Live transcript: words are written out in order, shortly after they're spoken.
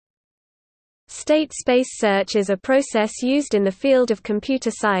State space search is a process used in the field of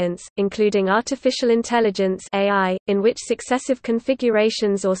computer science, including artificial intelligence (AI), in which successive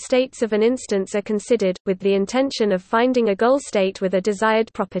configurations or states of an instance are considered, with the intention of finding a goal state with a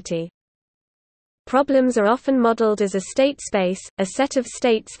desired property. Problems are often modeled as a state space, a set of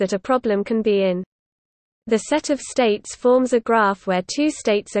states that a problem can be in. The set of states forms a graph where two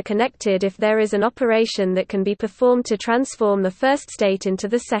states are connected if there is an operation that can be performed to transform the first state into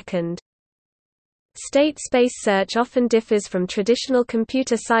the second. State space search often differs from traditional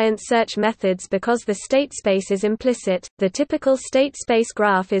computer science search methods because the state space is implicit. The typical state space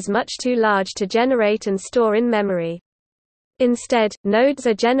graph is much too large to generate and store in memory. Instead, nodes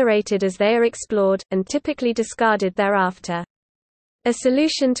are generated as they are explored, and typically discarded thereafter. A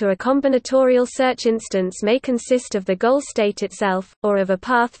solution to a combinatorial search instance may consist of the goal state itself, or of a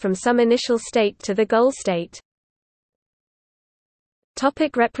path from some initial state to the goal state.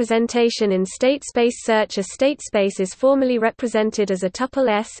 Topic: representation in state space search. A state space is formally represented as a tuple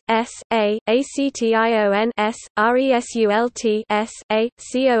S, S, A, ACTION S, RESULT S, A,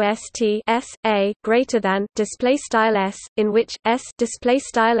 COST S, A, greater than, display style S, in which, S, display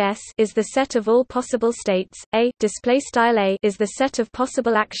style S is the set of all possible states, A, display style A is the set of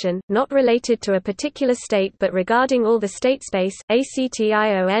possible action, not related to a particular state but regarding all the state space,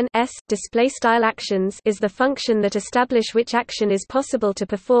 ACTION S, display style actions is the function that establish which action is possible to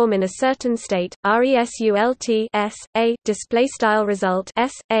perform in a certain state. RESULT S, A, display style result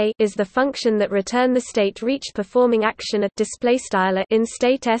S, A is the function that return the state reached performing action at display style in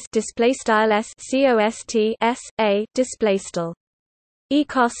state S, display style S, COST S, A, display style E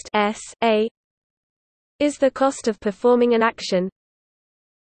cost S, A is the cost of performing an action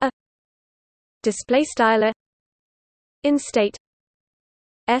a display style A in state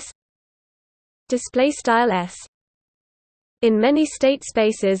S display style S in many state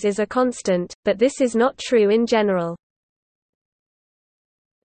spaces is a constant, but this is not true in general.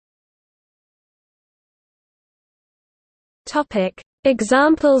 Topic: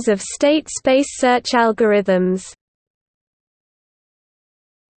 Examples of state space search algorithms.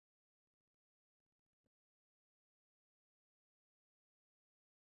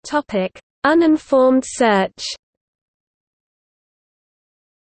 Topic: Uninformed search.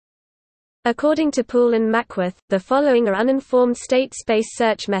 According to Poole and Mackworth, the following are uninformed state space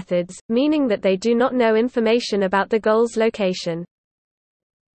search methods, meaning that they do not know information about the goal's location.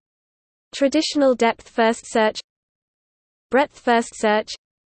 Traditional depth-first search, breadth-first search,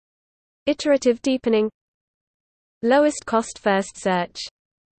 iterative deepening, lowest cost first search.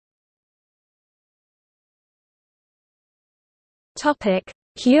 Topic: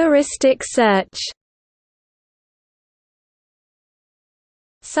 Heuristic search.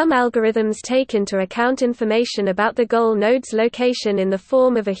 Some algorithms take into account information about the goal node's location in the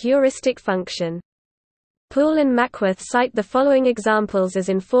form of a heuristic function. Poole and Mackworth cite the following examples as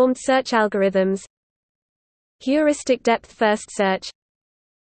informed search algorithms: heuristic depth-first search,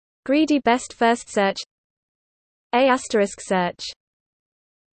 greedy best-first search, A** search.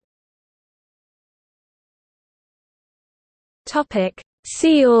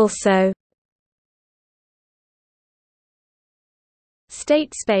 See also: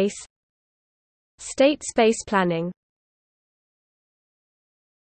 state space, state space planning.